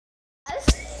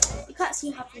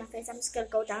too hot for my face. I'm just gonna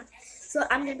go down. So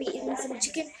I'm gonna be eating some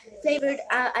chicken flavored.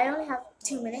 I only have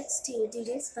 2 minutes to do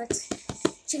this, but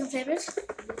chicken flavored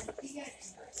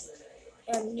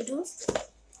noodles.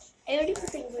 I already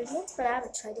put the ingredients, but I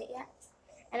haven't tried it yet.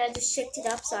 And I just shaped it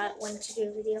up so I wanted to do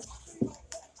a video.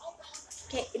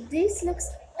 Okay, this looks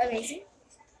amazing.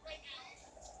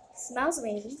 Smells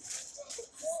amazing.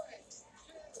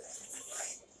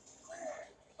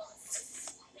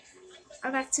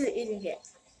 I'm actually eating it.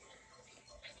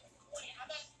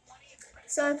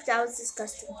 Sorry if that was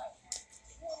disgusting.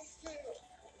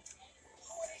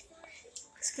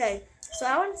 Okay, so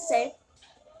I want to say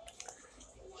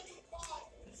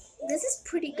this is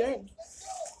pretty good.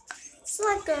 It's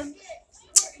like a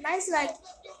nice, like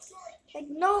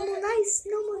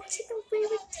normal chicken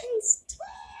flavored taste.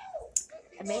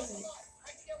 Amazing.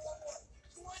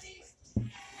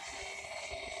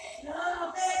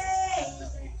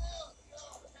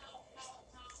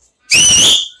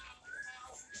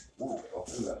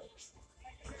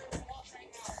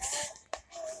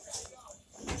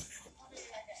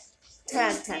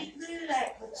 Ten.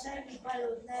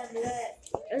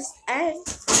 And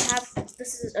we have,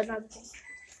 this is another thing,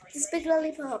 this big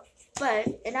lollipop, but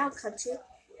in our country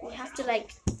we have to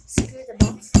like screw the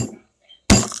box.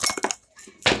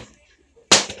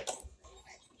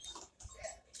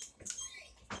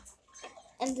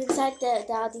 And inside there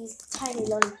are these tiny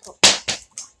lollipops.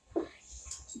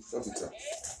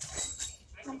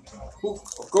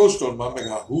 Kóstol már meg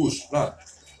a hús, na.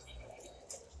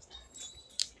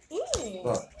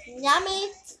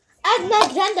 Yummy! Add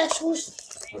meg rendes hús!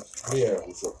 Milyen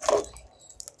húsok?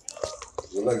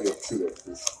 Ez a legjobb sült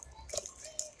hús.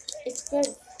 It's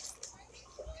good.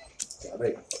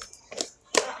 Elég?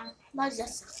 Nagy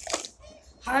lesz.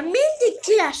 Ha mindig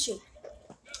kiesik.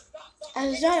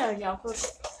 Ez nagyon nyakos.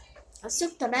 Azt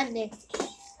szoktam enni.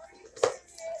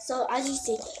 So as you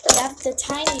see, we have the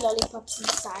tiny lollipops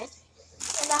inside.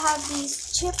 And I have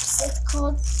these chips, it's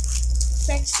called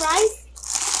French fries.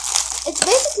 It's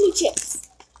basically chips.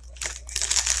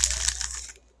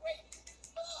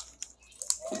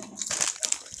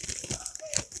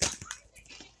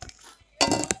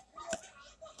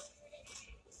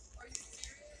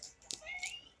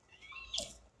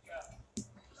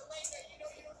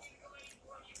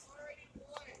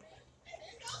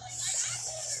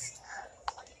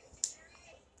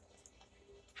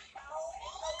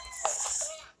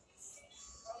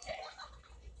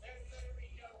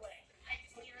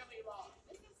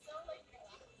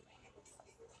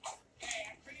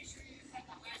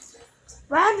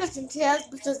 Well, I'm just in tears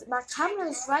because my camera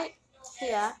is right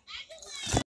here